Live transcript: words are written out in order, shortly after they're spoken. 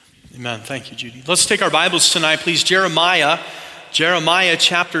Amen. Thank you, Judy. Let's take our Bibles tonight, please. Jeremiah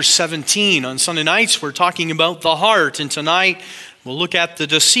chapter 17. On Sunday nights, we're talking about the heart, and tonight we'll look at the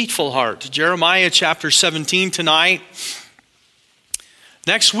deceitful heart. Jeremiah chapter 17 tonight.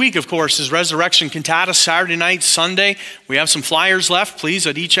 Next week, of course, is Resurrection Cantata, Saturday night, Sunday. We have some flyers left, please,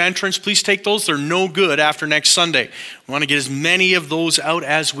 at each entrance. Please take those. They're no good after next Sunday. We want to get as many of those out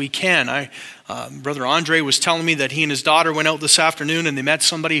as we can. Brother Andre was telling me that he and his daughter went out this afternoon and they met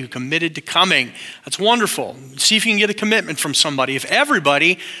somebody who committed to coming. That's wonderful. See if you can get a commitment from somebody. If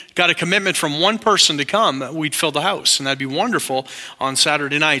everybody got a commitment from one person to come, we'd fill the house, and that'd be wonderful on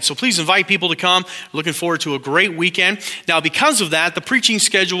Saturday night. So please invite people to come. Looking forward to a great weekend. Now, because of that, the preaching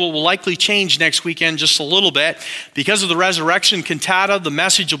schedule will likely change next weekend just a little bit. Because of the Resurrection Cantata, the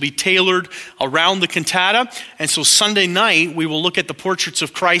message will be tailored around the cantata. And so Sunday night, we will look at the portraits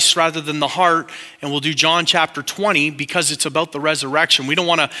of Christ rather than the heart, and we'll do John chapter 20 because it's about the resurrection. We don't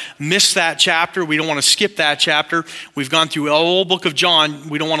want to miss that chapter. We don't want to skip that chapter. We've gone through the whole book of John.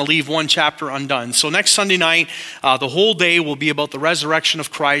 We don't want to leave one chapter undone. So next Sunday night, the whole day will be about the resurrection of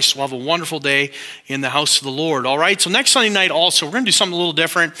Christ. We'll have a wonderful day in the house of the Lord. All right, so next Sunday night also, we're going to do something a little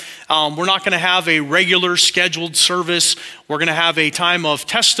different. We're not going to have a regular scheduled service. We're going to have a time of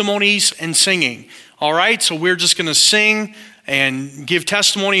testimonies and singing. All right, so we're just going to sing and give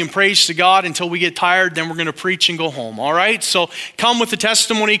testimony and praise to God until we get tired. Then we're going to preach and go home. All right, so come with a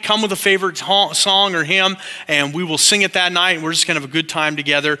testimony, come with a favorite song or hymn, and we will sing it that night. And we're just going to have a good time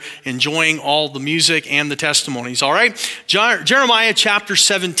together, enjoying all the music and the testimonies. All right, Jeremiah chapter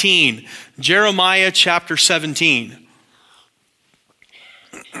 17. Jeremiah chapter 17.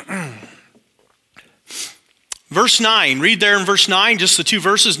 Verse 9. Read there in verse 9, just the two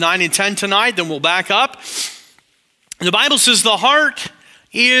verses, 9 and 10 tonight. Then we'll back up. The Bible says, the heart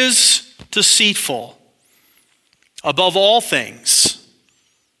is deceitful above all things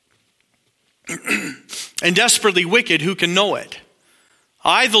and desperately wicked. Who can know it?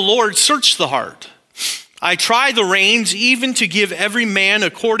 I, the Lord, search the heart. I try the reins, even to give every man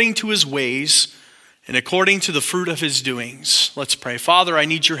according to his ways and according to the fruit of his doings. Let's pray. Father, I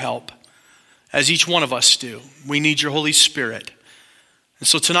need your help, as each one of us do. We need your Holy Spirit. And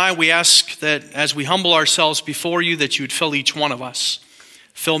so tonight we ask that as we humble ourselves before you, that you would fill each one of us.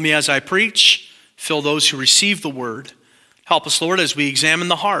 Fill me as I preach. Fill those who receive the word. Help us, Lord, as we examine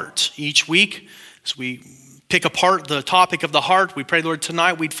the heart each week. As we pick apart the topic of the heart, we pray, Lord,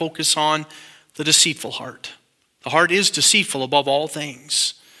 tonight we'd focus on the deceitful heart. The heart is deceitful above all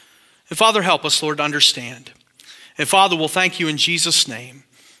things. And Father, help us, Lord, to understand. And Father, we'll thank you in Jesus' name.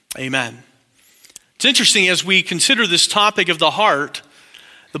 Amen. It's interesting as we consider this topic of the heart.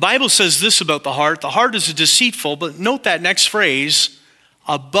 The Bible says this about the heart. The heart is deceitful, but note that next phrase,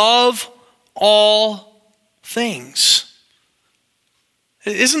 above all things.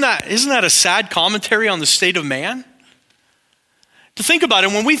 Isn't that a sad commentary on the state of man? To think about it,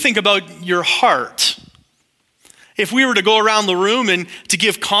 when we think about your heart, if we were to go around the room and to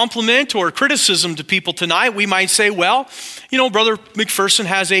give compliment or criticism to people tonight, we might say, well, Brother McPherson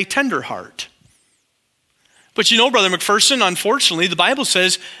has a tender heart. But Brother McPherson, unfortunately, the Bible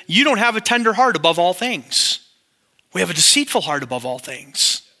says you don't have a tender heart above all things. We have a deceitful heart above all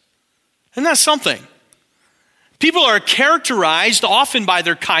things. Isn't that something? People are characterized often by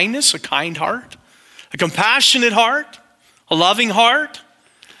their kindness, a kind heart, a compassionate heart, a loving heart.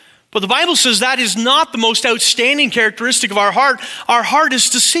 But the Bible says that is not the most outstanding characteristic of our heart. Our heart is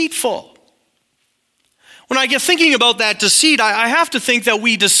deceitful. When I get thinking about that deceit, I have to think that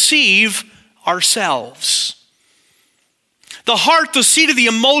we deceive ourselves. The heart, the seat of the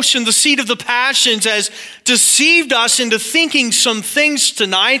emotion, the seat of the passions has deceived us into thinking some things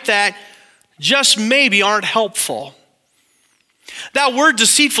tonight that just maybe aren't helpful. That word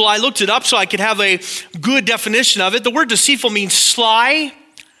deceitful, I looked it up so I could have a good definition of it. The word deceitful means sly,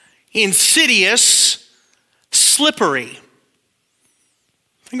 insidious, slippery.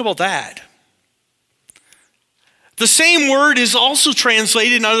 Think about that. The same word is also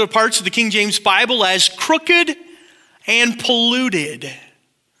translated in other parts of the King James Bible as crooked and polluted.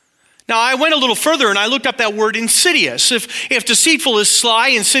 Now, I went a little further and I looked up that word insidious. If deceitful is sly,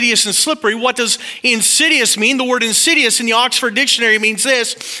 insidious, and slippery, what does insidious mean? The word insidious in the Oxford Dictionary means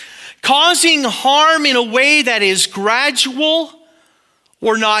this: causing harm in a way that is gradual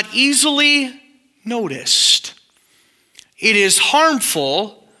or not easily noticed. It is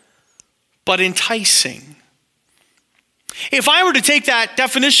harmful but enticing. If I were to take that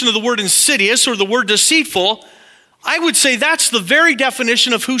definition of the word insidious or the word deceitful, I would say that's the very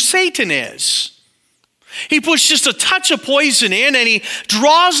definition of who Satan is. He puts just a touch of poison in and he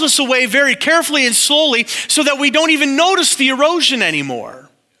draws us away very carefully and slowly so that we don't even notice the erosion anymore.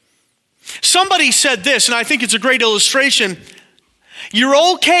 Somebody said this, and I think it's a great illustration.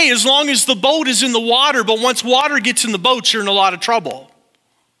 You're okay as long as the boat is in the water, but once water gets in the boat, you're in a lot of trouble.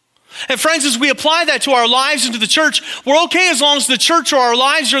 And friends, as we apply that to our lives and to the church, we're okay as long as the church or our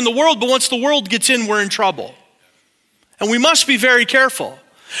lives are in the world, but once the world gets in, we're in trouble. And we must be very careful.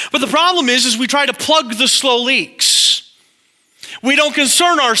 But the problem is we try to plug the slow leaks. We don't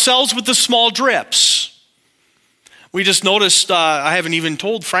concern ourselves with the small drips. We just noticed, I haven't even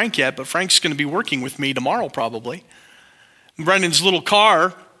told Frank yet, but Frank's going to be working with me tomorrow probably. Brendan's little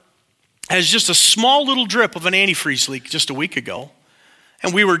car has just a small little drip of an antifreeze leak just a week ago.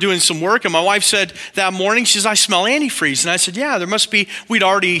 And we were doing some work, and my wife said that morning, she says, I smell antifreeze. And I said, yeah, there must be, he'd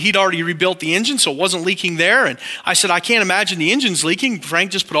already rebuilt the engine, so it wasn't leaking there. And I said, I can't imagine the engine's leaking. Frank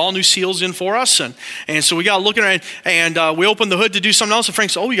just put all new seals in for us. And so we got looking at it, and we opened the hood to do something else. And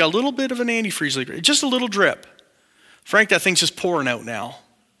Frank said, oh, you got a little bit of an antifreeze leak. Just a little drip. Frank, that thing's just pouring out now.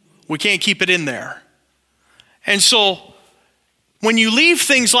 We can't keep it in there. And so when you leave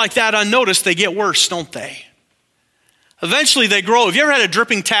things like that unnoticed, they get worse, don't they? Eventually they grow. Have you ever had a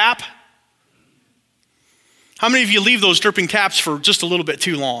dripping tap? How many of you leave those dripping taps for just a little bit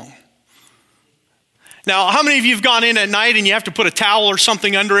too long? Now, how many of you have gone in at night and you have to put a towel or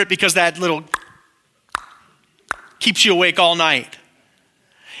something under it because that little keeps you awake all night?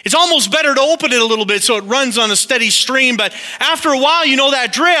 It's almost better to open it a little bit so it runs on a steady stream, but after a while, you know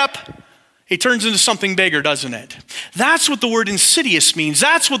that drip, it turns into something bigger, doesn't it? That's what the word insidious means.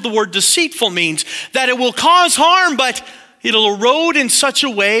 That's what the word deceitful means, that it will cause harm, but it'll erode in such a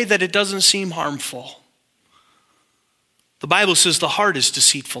way that it doesn't seem harmful. The Bible says the heart is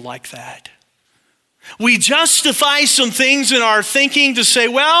deceitful like that. We justify some things in our thinking to say,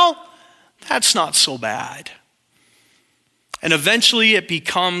 well, that's not so bad. And eventually it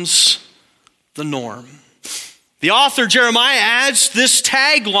becomes the norm. The author, Jeremiah, adds this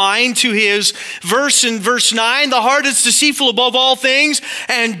tagline to his verse in verse 9. The heart is deceitful above all things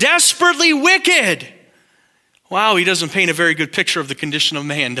and desperately wicked. Wow, he doesn't paint a very good picture of the condition of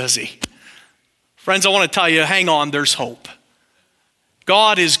man, does he? Friends, I want to tell you, hang on, there's hope.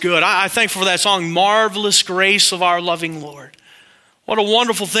 God is good. I'm thankful for that song, Marvelous Grace of Our Loving Lord. What a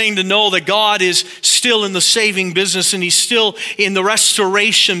wonderful thing to know that God is still in the saving business and he's still in the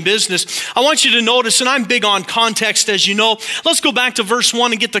restoration business. I want you to notice, and I'm big on context as you know. Let's go back to verse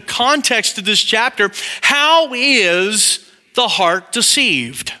 1 and get the context of this chapter. How is the heart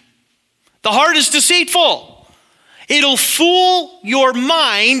deceived? The heart is deceitful. It'll fool your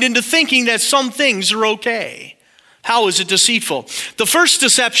mind into thinking that some things are okay. How is it deceitful? The first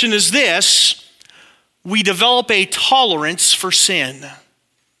deception is this. We develop a tolerance for sin.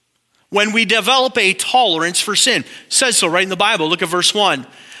 When we develop a tolerance for sin, it says so right in the Bible. Look at verse 1.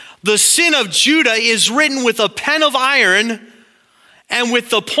 The sin of Judah is written with a pen of iron and with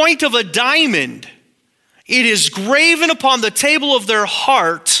the point of a diamond. It is graven upon the table of their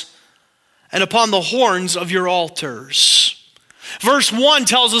heart and upon the horns of your altars. Verse 1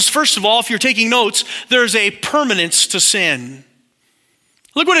 tells us, first of all, if you're taking notes, there's a permanence to sin.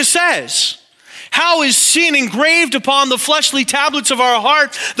 Look what it says. How is sin engraved upon the fleshly tablets of our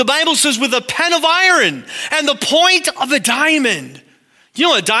heart? The Bible says with a pen of iron and the point of a diamond. You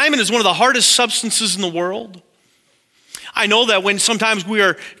know, a diamond is one of the hardest substances in the world. I know that when sometimes we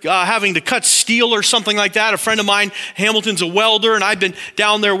are having to cut steel or something like that, a friend of mine, Hamilton's a welder, and I've been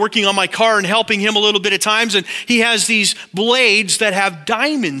down there working on my car and helping him a little bit at times, and he has these blades that have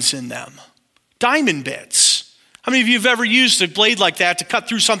diamonds in them, diamond bits. How many of you have ever used a blade like that to cut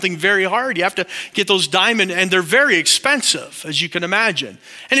through something very hard? You have to get those diamond, and they're very expensive, as you can imagine.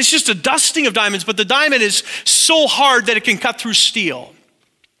 And it's just a dusting of diamonds, but the diamond is so hard that it can cut through steel.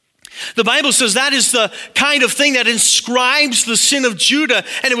 The Bible says that is the kind of thing that inscribes the sin of Judah,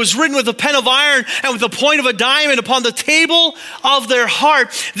 and it was written with a pen of iron and with the point of a diamond upon the table of their heart.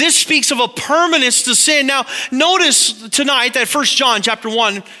 This speaks of a permanence to sin. Now, notice tonight that 1 John chapter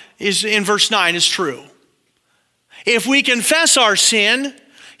 1 is in verse 9 is true. If we confess our sin,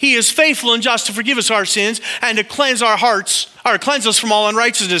 he is faithful and just to forgive us our sins and to cleanse our hearts, or cleanse us from all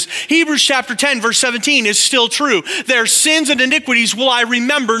unrighteousness. Hebrews chapter 10 verse 17 is still true. Their sins and iniquities will I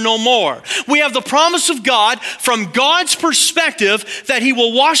remember no more. We have the promise of God from God's perspective that he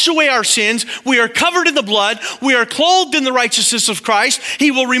will wash away our sins. We are covered in the blood. We are clothed in the righteousness of Christ. He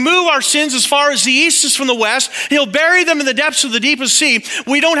will remove our sins as far as the east is from the west. He'll bury them in the depths of the deepest sea.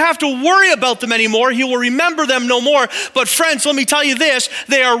 We don't have to worry about them anymore. He will remember them no more. But friends, let me tell you this.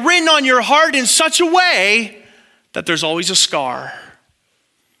 They are written on your heart in such a way that there's always a scar.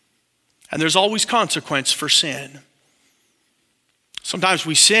 And there's always consequence for sin. Sometimes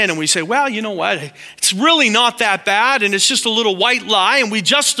we sin and we say, well, you know what? It's really not that bad, and it's just a little white lie, and we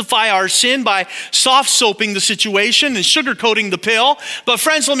justify our sin by soft-soaping the situation and sugarcoating the pill. But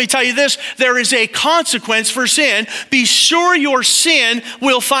friends, let me tell you this. There is a consequence for sin. Be sure your sin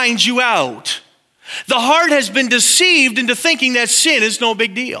will find you out. The heart has been deceived into thinking that sin is no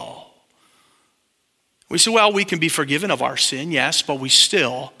big deal. We say, well, we can be forgiven of our sin, yes, but we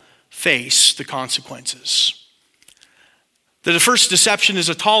still face the consequences. The first deception is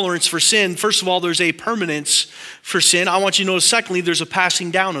a tolerance for sin. First of all, there's a permanence for sin. I want you to notice, secondly, there's a passing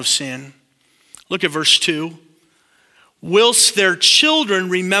down of sin. Look at verse 2. Whilst their children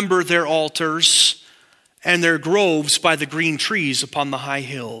remember their altars and their groves by the green trees upon the high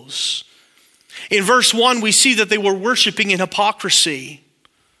hills. In verse 1, we see that they were worshiping in hypocrisy.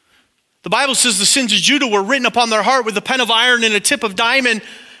 The Bible says the sins of Judah were written upon their heart with a pen of iron and a tip of diamond,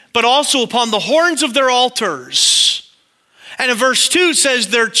 but also upon the horns of their altars. And in verse 2 says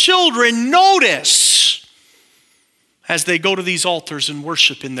their children notice as they go to these altars and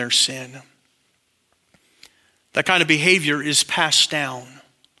worship in their sin. That kind of behavior is passed down.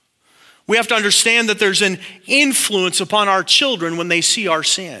 We have to understand that there's an influence upon our children when they see our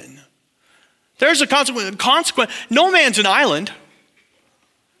sin. There's a consequence. No man's an island.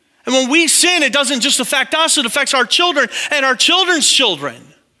 And when we sin, it doesn't just affect us, it affects our children and our children's children.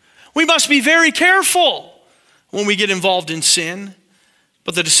 We must be very careful when we get involved in sin.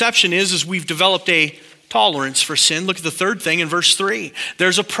 But the deception is we've developed a tolerance for sin. Look at the third thing in verse 3.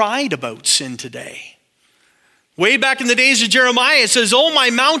 There's a pride about sin today. Way back in the days of Jeremiah, it says, O my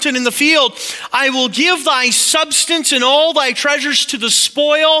mountain in the field, I will give thy substance and all thy treasures to the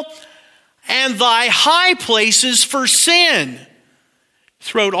spoil, and thy high places for sin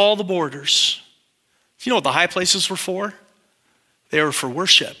throughout all the borders. Do you know what the high places were for? They were for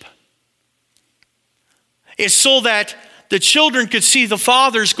worship. It's so that the children could see the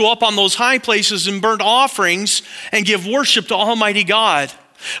fathers go up on those high places and burn offerings and give worship to Almighty God.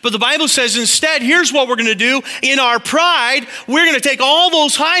 But the Bible says instead, here's what we're going to do. In our pride, we're going to take all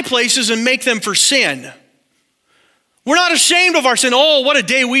those high places and make them for sin. We're not ashamed of our sin. Oh, what a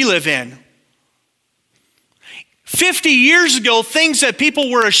day we live in. 50 years ago, things that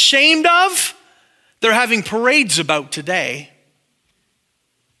people were ashamed of, they're having parades about today.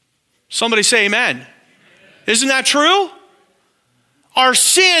 Somebody say amen. Isn't that true? Our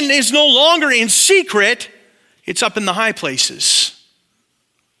sin is no longer in secret. It's up in the high places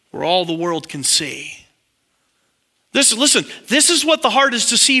where all the world can see. Listen, this is what the heart is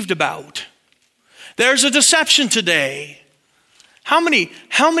deceived about. There's a deception today. How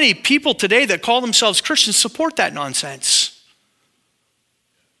many people today that call themselves Christians support that nonsense?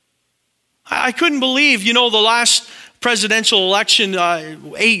 I couldn't believe, the last presidential election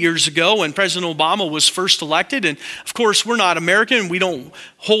 8 years ago when President Obama was first elected. And of course, we're not American. We don't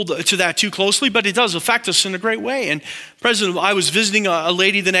hold to that too closely, but it does affect us in a great way. And I was visiting a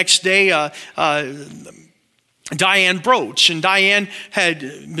lady the next day, Diane Broach. And Diane had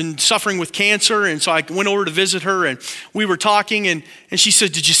been suffering with cancer. And so I went over to visit her and we were talking. And she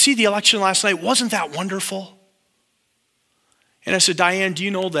said, did you see the election last night? Wasn't that wonderful? And I said, Diane, do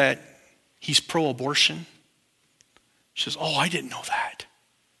you know that he's pro-abortion? She says, oh, I didn't know that.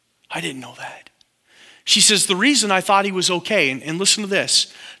 I didn't know that. She says, the reason I thought he was okay, and listen to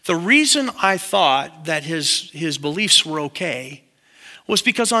this, the reason I thought that his beliefs were okay was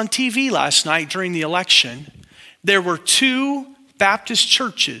because on TV last night during the election, there were 2 Baptist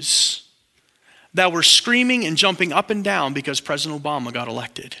churches that were screaming and jumping up and down because President Obama got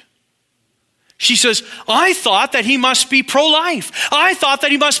elected. She says, I thought that he must be pro-life. I thought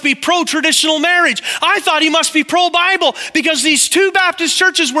that he must be pro-traditional marriage. I thought he must be pro-Bible because these 2 Baptist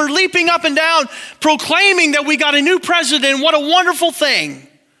churches were leaping up and down, proclaiming that we got a new president. What a wonderful thing.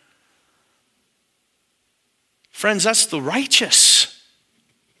 Friends, that's the righteous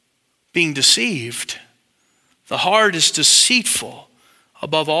being deceived. The heart is deceitful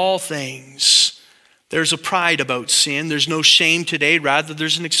above all things. There's a pride about sin. There's no shame today. Rather,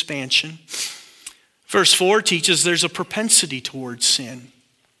 there's an expansion. Verse 4 teaches there's a propensity towards sin.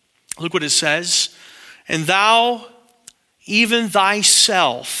 Look what it says. And thou, even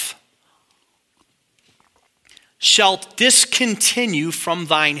thyself, shalt discontinue from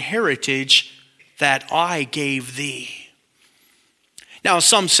thine heritage that I gave thee. Now,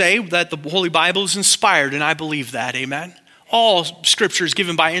 some say that the Holy Bible is inspired, and I believe that, amen? All scripture is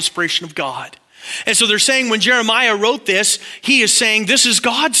given by inspiration of God. And so they're saying when Jeremiah wrote this, he is saying this is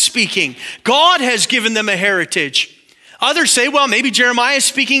God speaking. God has given them a heritage. Others say, well, maybe Jeremiah is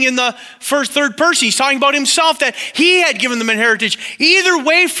speaking in the third person. He's talking about himself, that he had given them an heritage. Either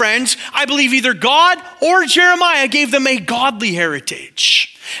way, friends, I believe either God or Jeremiah gave them a godly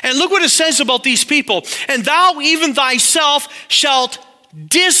heritage. And look what it says about these people. And thou even thyself shalt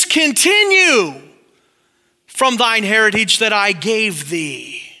discontinue from thine heritage that I gave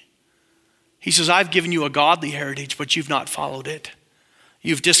thee. He says, I've given you a godly heritage, but you've not followed it.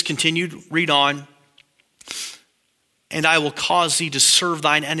 You've discontinued. Read on. And I will cause thee to serve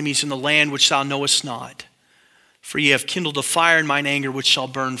thine enemies in the land which thou knowest not. For ye have kindled a fire in mine anger which shall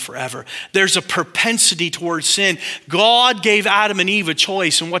burn forever. There's a propensity towards sin. God gave Adam and Eve a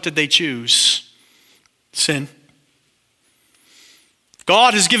choice, and what did they choose? Sin.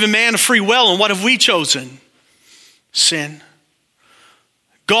 God has given man a free will, and what have we chosen? Sin.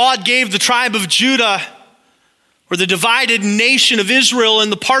 God gave the tribe of Judah, or the divided nation of Israel, and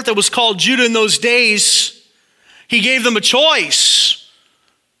the part that was called Judah in those days, he gave them a choice,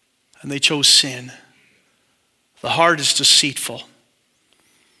 and they chose sin. The heart is deceitful,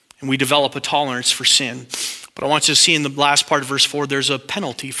 and we develop a tolerance for sin. But I want you to see in the last part of verse 4, there's a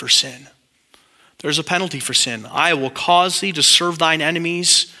penalty for sin. There's a penalty for sin. I will cause thee to serve thine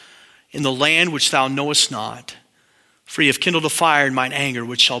enemies in the land which thou knowest not. For ye have kindled a fire in mine anger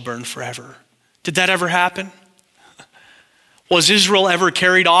which shall burn forever. Did that ever happen? Was Israel ever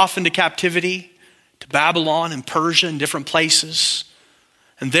carried off into captivity? To Babylon and Persia and different places.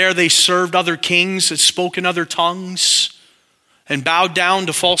 And there they served other kings that spoke in other tongues and bowed down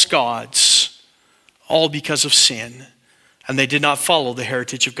to false gods, all because of sin. And they did not follow the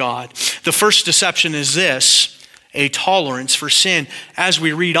heritage of God. The first deception is this, a tolerance for sin. As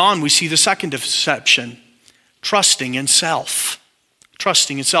we read on, we see the second deception, trusting in self.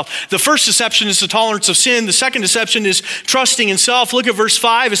 Trusting in self. The first deception is the tolerance of sin. The second deception is trusting in self. Look at verse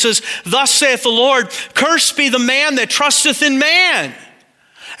 5. It says, thus saith the Lord, cursed be the man that trusteth in man,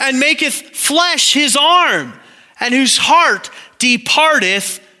 and maketh flesh his arm, and whose heart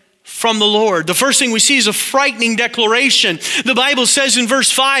departeth from the Lord. The first thing we see is a frightening declaration. The Bible says in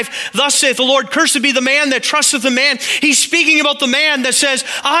verse 5, thus saith the Lord, cursed be the man that trusteth in man. He's speaking about the man that says,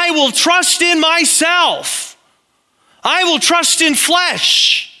 I will trust in myself. I will trust in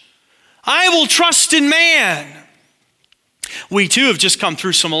flesh. I will trust in man. We too have just come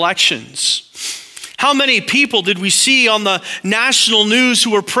through some elections. How many people did we see on the national news who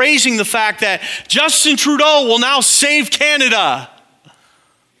were praising the fact that Justin Trudeau will now save Canada?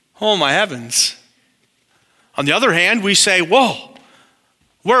 Oh my heavens. On the other hand, we say, whoa,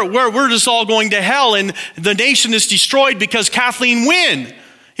 we're just all going to hell and the nation is destroyed because Kathleen Wynne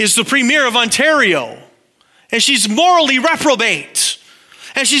is the Premier of Ontario. And she's morally reprobate.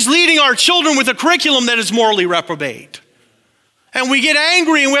 And she's leading our children with a curriculum that is morally reprobate. And we get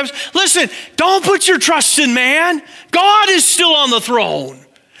angry and listen, don't put your trust in man. God is still on the throne.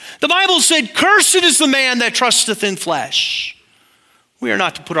 The Bible said, cursed is the man that trusteth in flesh. We are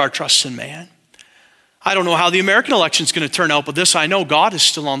not to put our trust in man. I don't know how the American election is going to turn out, but this I know, God is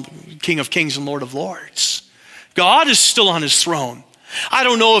still on King of Kings and Lord of Lords. God is still on his throne. I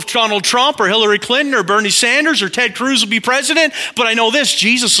don't know if Donald Trump or Hillary Clinton or Bernie Sanders or Ted Cruz will be president, but I know this,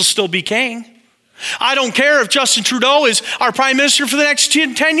 Jesus will still be king. I don't care if Justin Trudeau is our prime minister for the next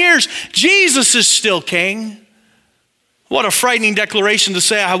 10 years. Jesus is still king. What a frightening declaration to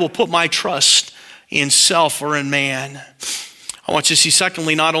say, I will put my trust in self or in man. I want you to see,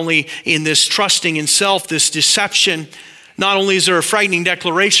 secondly, not only in this trusting in self, this deception, not only is there a frightening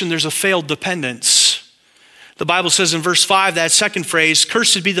declaration, there's a failed dependence. The Bible says in verse 5, that second phrase,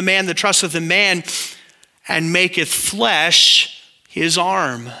 cursed be the man that trusteth in man and maketh flesh his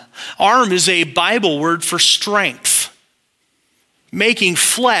arm. Arm is a Bible word for strength. Making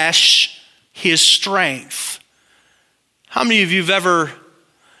flesh his strength. How many of you have ever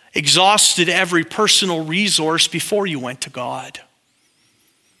exhausted every personal resource before you went to God?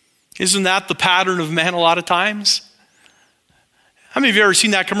 Isn't that the pattern of man a lot of times? How many of you ever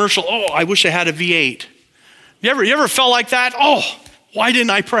seen that commercial? Oh, I wish I had a V8. You ever felt like that? Oh, why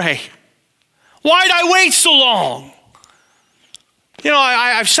didn't I pray? Why did I wait so long? You know,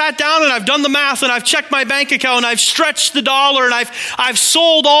 I've sat down and I've done the math and I've checked my bank account and I've stretched the dollar and I've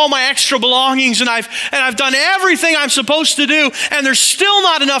sold all my extra belongings and I've done everything I'm supposed to do and there's still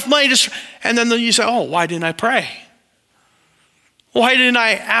not enough money and then you say, oh, why didn't I pray? Why didn't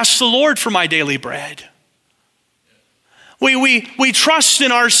I ask the Lord for my daily bread? We trust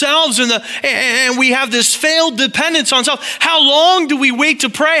in ourselves and we have this failed dependence on self. How long do we wait to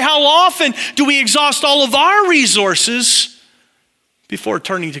pray? How often do we exhaust all of our resources before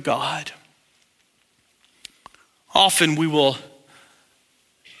turning to God? Often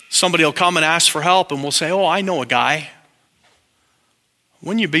somebody will come and ask for help and we'll say, oh, I know a guy.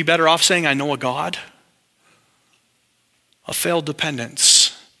 Wouldn't you be better off saying, I know a God? A failed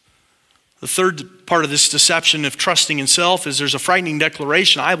dependence. The third part of this deception of trusting in self is there's a frightening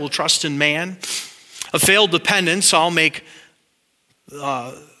declaration, I will trust in man. A failed dependence, I'll make,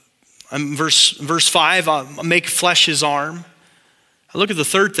 verse 5, I'll make flesh his arm. Look at the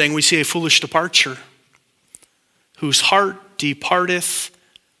third thing, we see a foolish departure. Whose heart departeth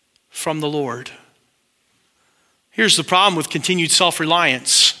from the Lord. Here's the problem with continued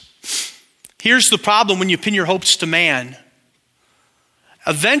self-reliance. Here's the problem when you pin your hopes to man.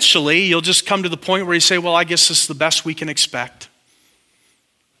 Eventually, you'll just come to the point where you say, well, I guess this is the best we can expect.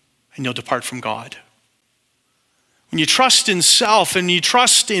 And you'll depart from God. When you trust in self and you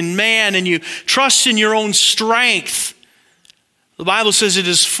trust in man and you trust in your own strength, the Bible says it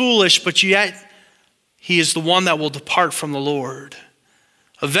is foolish, but yet he is the one that will depart from the Lord.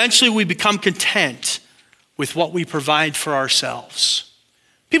 Eventually we become content with what we provide for ourselves.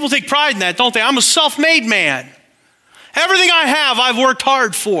 People take pride in that, don't they? I'm a self-made man. Everything I have, I've worked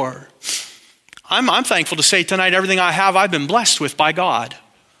hard for. I'm thankful to say tonight, everything I have, I've been blessed with by God.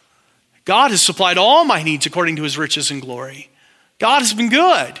 God has supplied all my needs according to his riches and glory. God has been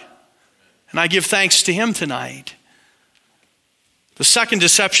good. And I give thanks to him tonight. The second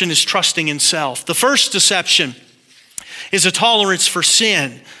deception is trusting in self. The first deception is a tolerance for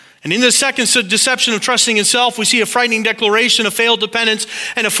sin. And in the second deception of trusting in self, we see a frightening declaration, a failed dependence,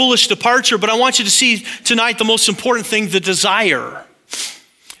 and a foolish departure. But I want you to see tonight the most important thing, the desire.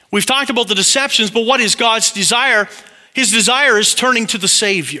 We've talked about the deceptions, but what is God's desire? His desire is turning to the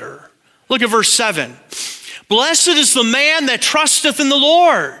Savior. Look at verse 7. Blessed is the man that trusteth in the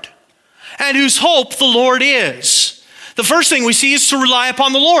Lord, and whose hope the Lord is. The first thing we see is to rely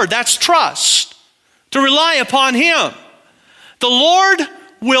upon the Lord. That's trust. To rely upon him. The Lord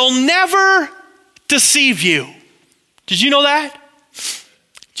will never deceive you. Did you know that?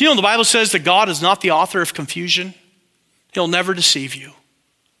 Do you know the Bible says that God is not the author of confusion? He'll never deceive you.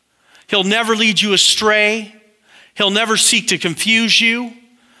 He'll never lead you astray. He'll never seek to confuse you.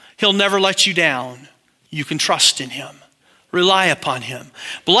 He'll never let you down. You can trust in him. Rely upon him.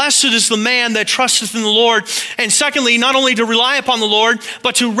 Blessed is the man that trusteth in the Lord. And secondly, not only to rely upon the Lord,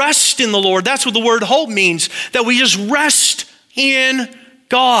 but to rest in the Lord. That's what the word hope means. That we just rest in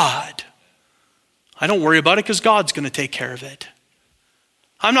God. I don't worry about it because God's going to take care of it.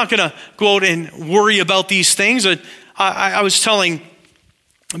 I'm not going to go out and worry about these things. I was telling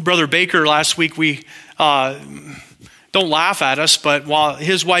Brother Baker last week, we don't laugh at us, but while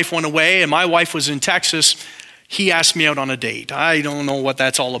his wife went away and my wife was in Texas, he asked me out on a date. I don't know what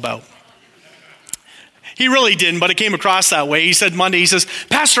that's all about. He really didn't, but it came across that way. He said Monday, he says,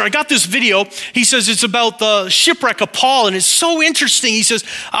 Pastor, I got this video. He says, it's about the shipwreck of Paul, and it's so interesting. He says,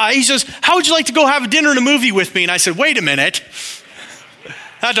 how would you like to go have a dinner and a movie with me? And I said, wait a minute.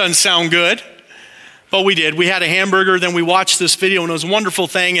 That doesn't sound good. But we did. We had a hamburger, then we watched this video, and it was a wonderful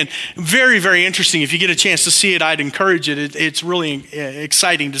thing and very, very interesting. If you get a chance to see it, I'd encourage it. It's really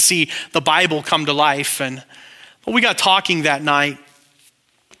exciting to see the Bible come to life. But we got talking that night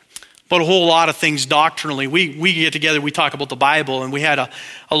about a whole lot of things doctrinally. We get together, we talk about the Bible, and we had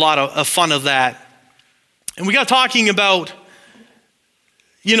a lot of fun of that. And we got talking about,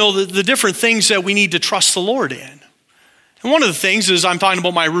 the different things that we need to trust the Lord in. And one of the things is I'm talking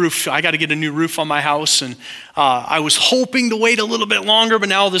about my roof. I got to get a new roof on my house, and I was hoping to wait a little bit longer, but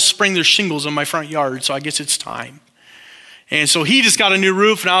now this spring there's shingles in my front yard, so I guess it's time. And so he just got a new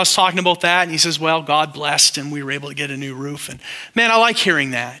roof, and I was talking about that, and he says, well, God blessed, and we were able to get a new roof. And man, I like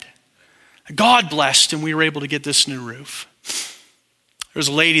hearing that. God blessed, and we were able to get this new roof. There was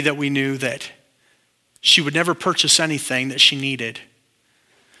a lady that we knew that she would never purchase anything that she needed.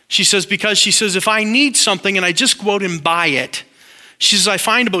 She says, if I need something and I just go out and buy it, she says, I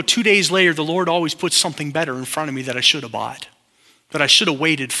find about 2 days later, the Lord always puts something better in front of me that I should have bought, that I should have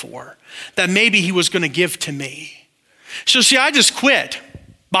waited for, that maybe he was going to give to me. So see, I just quit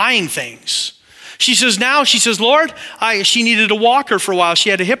buying things. She says, Lord, she needed a walker for a while. She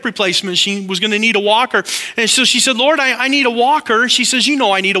had a hip replacement. She was going to need a walker. And so she said, Lord, I need a walker. She says,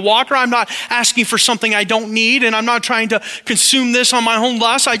 I need a walker. I'm not asking for something I don't need, and I'm not trying to consume this on my own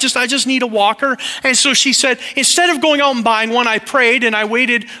lust. I just need a walker. And so she said, instead of going out and buying one, I prayed and I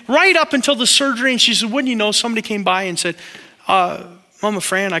waited right up until the surgery. And she said, wouldn't you know, somebody came by and said, Mama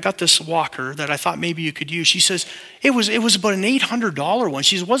Fran, I got this walker that I thought maybe you could use. She says, it was about an $800 one.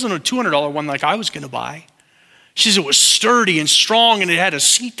 She says, it wasn't a $200 one like I was going to buy. She says, it was sturdy and strong, and it had a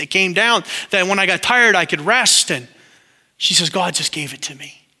seat that came down that when I got tired, I could rest. And she says, God just gave it to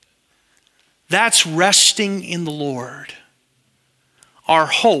me. That's resting in the Lord. Our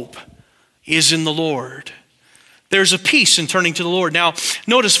hope is in the Lord. There's a peace in turning to the Lord. Now,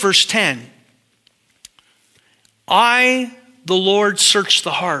 notice verse 10. I, the Lord, search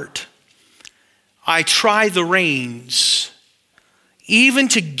the heart. I try the reins, even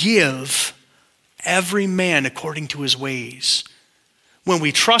to give every man according to his ways. When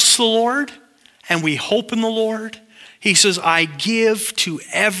we trust the Lord and we hope in the Lord, he says, I give to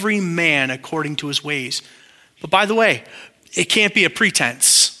every man according to his ways. But by the way, it can't be a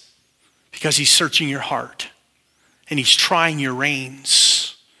pretense, because he's searching your heart and he's trying your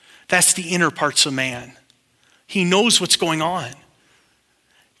reins. That's the inner parts of man. He knows what's going on.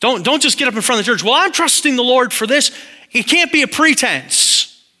 Don't just get up in front of the church. Well, I'm trusting the Lord for this. It can't be a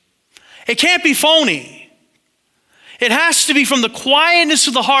pretense. It can't be phony. It has to be from the quietness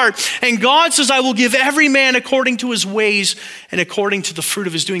of the heart. And God says, I will give every man according to his ways and according to the fruit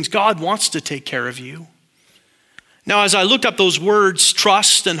of his doings. God wants to take care of you. Now, as I looked up those words,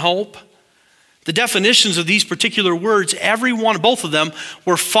 trust and hope, the definitions of these particular words, both of them,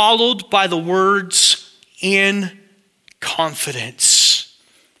 were followed by the words in confidence.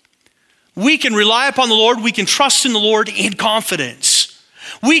 We can rely upon the Lord. We can trust in the Lord in confidence.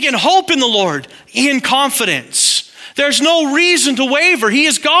 We can hope in the Lord in confidence. There's no reason to waver. He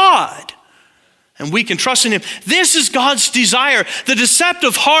is God. And we can trust in him. This is God's desire. The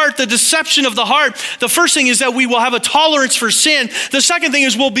deceptive heart, the deception of the heart. The first thing is that we will have a tolerance for sin. The second thing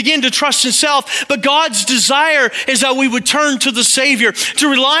is we'll begin to trust in self. But God's desire is that we would turn to the Savior, to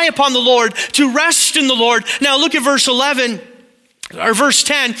rely upon the Lord, to rest in the Lord. Now look at verse 11. Or verse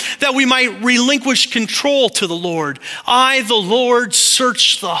 10, that we might relinquish control to the Lord. I, the Lord,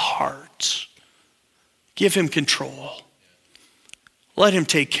 search the heart. Give him control. Let him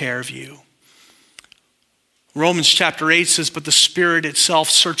take care of you. Romans chapter 8 says, but the Spirit itself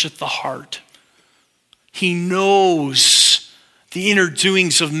searcheth the heart. He knows the inner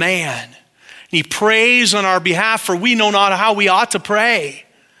doings of man. And he prays on our behalf, for we know not how we ought to pray.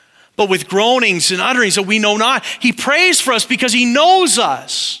 But with groanings and utterings that we know not, he prays for us because he knows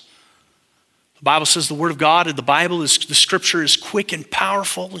us. The Bible says the word of God in the scripture is quick and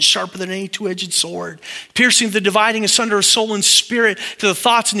powerful and sharper than any two-edged sword, piercing the dividing asunder of soul and spirit, to the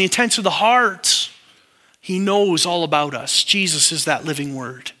thoughts and the intents of the heart. He knows all about us. Jesus is that living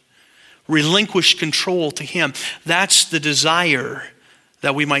word. Relinquish control to him. That's the desire,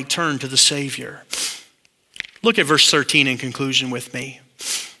 that we might turn to the Savior. Look at verse 13 in conclusion with me.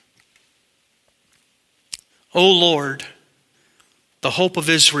 O Lord, the hope of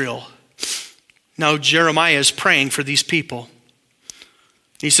Israel. Now Jeremiah is praying for these people.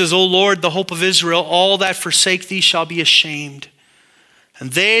 He says, O Lord, the hope of Israel, all that forsake thee shall be ashamed.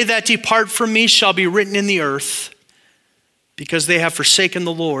 And they that depart from me shall be written in the earth, because they have forsaken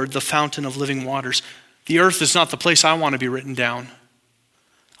the Lord, the fountain of living waters. The earth is not the place I want to be written down.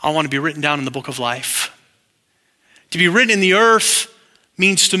 I want to be written down in the book of life. To be written in the earth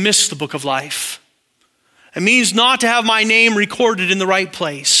means to miss the book of life. It means not to have my name recorded in the right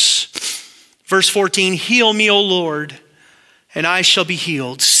place. Verse 14, heal me, O Lord, and I shall be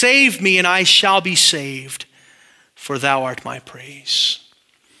healed. Save me, and I shall be saved, for thou art my praise.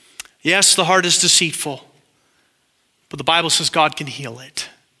 Yes, the heart is deceitful, but the Bible says God can heal it.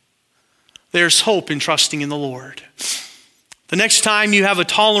 There's hope in trusting in the Lord. The next time you have a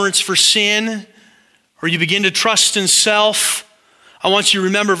tolerance for sin, or you begin to trust in self, I want you to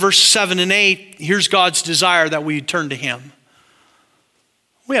remember verse 7 and 8. Here's God's desire, that we turn to him.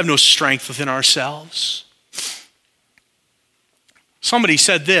 We have no strength within ourselves. Somebody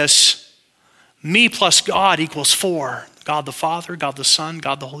said this, me plus God equals 4. God the Father, God the Son,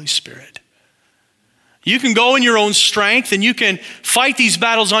 God the Holy Spirit. You can go in your own strength and you can fight these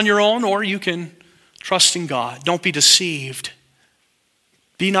battles on your own, or you can trust in God. Don't be deceived.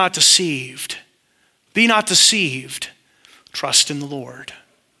 Be not deceived. Be not deceived. Trust in the Lord.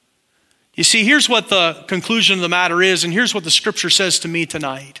 You see, here's what the conclusion of the matter is, and here's what the scripture says to me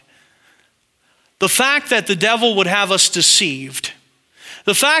tonight. The fact that the devil would have us deceived,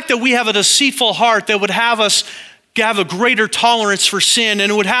 the fact that we have a deceitful heart that would have us have a greater tolerance for sin,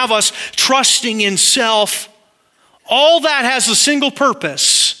 and it would have us trusting in self, all that has a single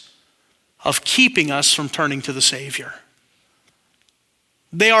purpose of keeping us from turning to the Savior.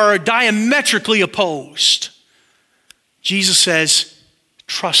 They are diametrically opposed. Jesus says,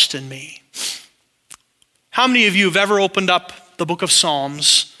 trust in me. How many of you have ever opened up the book of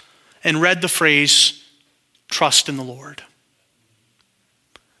Psalms and read the phrase, trust in the Lord?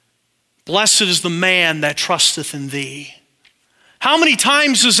 Blessed is the man that trusteth in thee. How many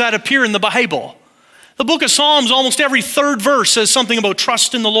times does that appear in the Bible? The book of Psalms, almost every third verse says something about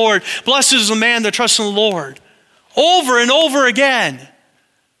trust in the Lord. Blessed is the man that trusts in the Lord. Over and over again.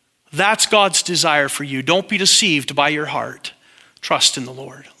 That's God's desire for you. Don't be deceived by your heart. Trust in the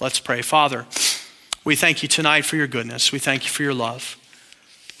Lord. Let's pray. Father, we thank you tonight for your goodness. We thank you for your love.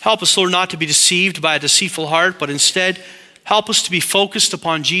 Help us, Lord, not to be deceived by a deceitful heart, but instead help us to be focused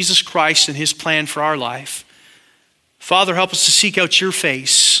upon Jesus Christ and his plan for our life. Father, help us to seek out your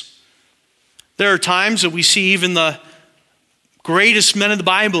face. There are times that we see even the greatest men of the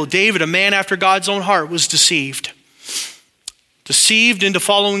Bible, David, a man after God's own heart, was deceived. Deceived into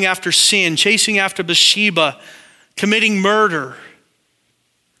following after sin, chasing after Bathsheba, committing murder.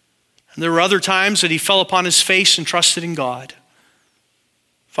 And there were other times that he fell upon his face and trusted in God.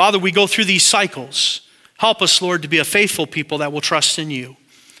 Father, we go through these cycles. Help us, Lord, to be a faithful people that will trust in you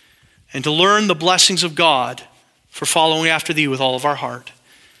and to learn the blessings of God for following after thee with all of our heart.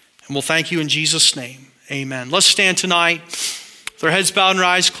 And we'll thank you in Jesus' name. Amen. Let's stand tonight with our heads bowed and our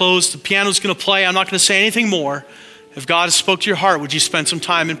eyes closed. The piano's going to play. I'm not going to say anything more. If God has spoke to your heart, would you spend some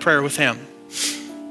time in prayer with him?